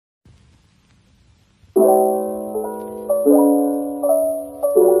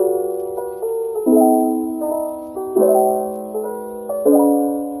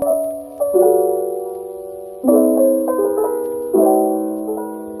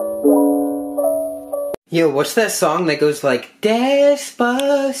Yo, what's that song that goes like,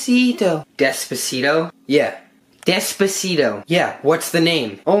 Despacito? Despacito? Yeah. Despacito. Yeah, what's the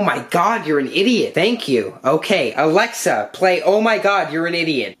name? Oh my god, you're an idiot. Thank you. Okay, Alexa, play Oh My God, You're an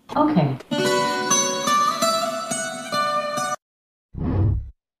Idiot. Okay.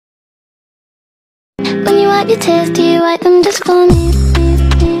 When you wipe your tears, do you wipe them just for me?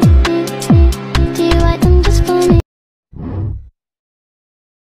 Do you wipe them just for me?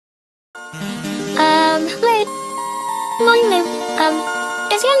 Late morning,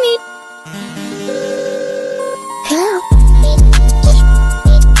 is your need? Hello?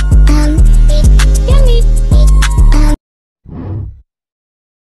 Your need?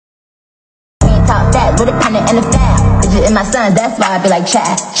 Talk that with a pen and a file. Is it in my son? That's why I be like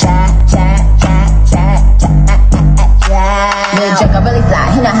chat, chat, chat, chat, chat, chat, chat. Little Jack, I really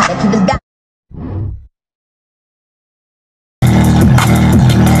fly. He know how to keep his balance.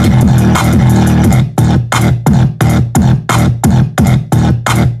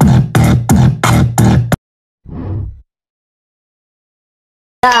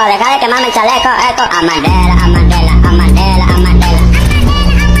 Deja de quemarme el chaleco, esto. Amandela, Amandela, Amandela,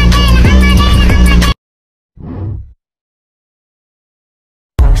 Amandela.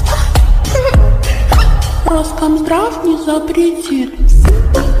 Роскомздрав не запретит.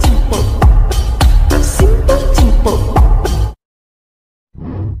 Simple, simple.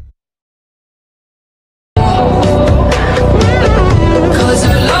 Cause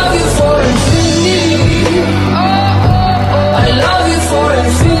I love you for infinity. I love you for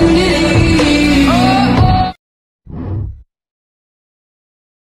infinity.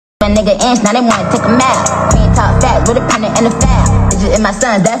 When nigga inch, now they wanna take him out. We ain't talk that with a pen and a file. Is it in my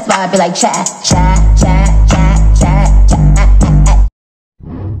son? That's why I be like chat, chat, chat, chat, chat, chat.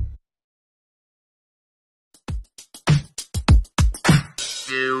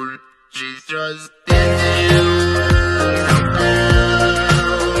 She's just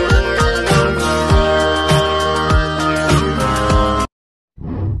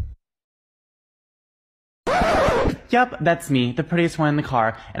Yup, that's me, the prettiest one in the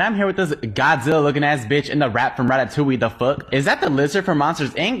car, and I'm here with this Godzilla looking ass bitch in the rap from Ratatouille. The fuck? Is that the lizard from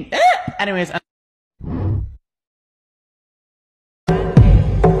Monsters Inc? Anyways,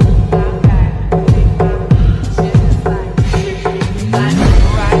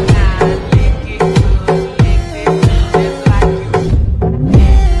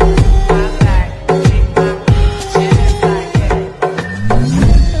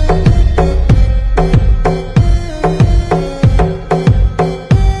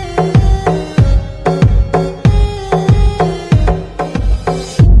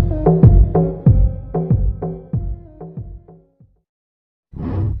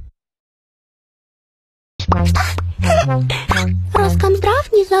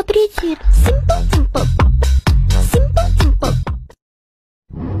 Роскомздрав не запретит. Simple, simple. Simple, simple.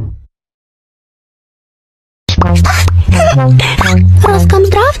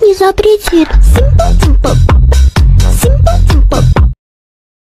 Роскомздрав не запретит. Simple, simple. Simple, simple.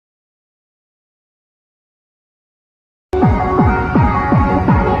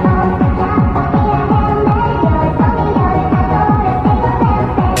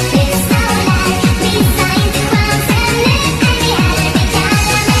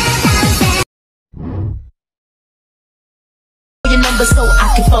 so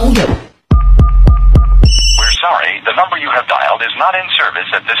I can phone you. We're sorry, the number you have dialed is not in service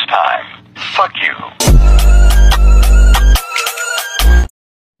at this time. Fuck you.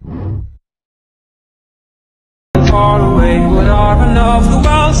 Far away, but far enough the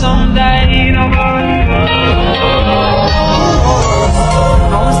world someday.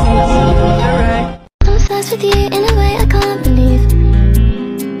 I'm obsessed with you in a way I can't believe.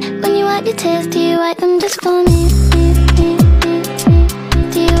 When you wipe your tears, do you wipe them just for me?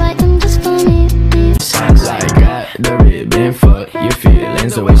 The ribbon, fuck your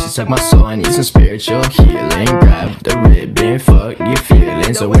feelings. The way she suck my soul, I need some spiritual healing. Grab the ribbon, fuck your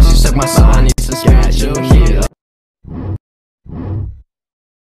feelings. The way she suck my soul, I need some spiritual healing.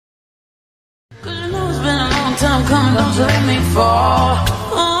 Cause you know it's been a long time coming, don't you let me fall.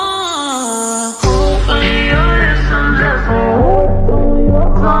 Hopefully you'll listen just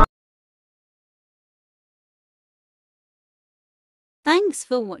for. Thanks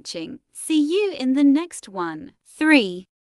for watching. See you in the next one. 3,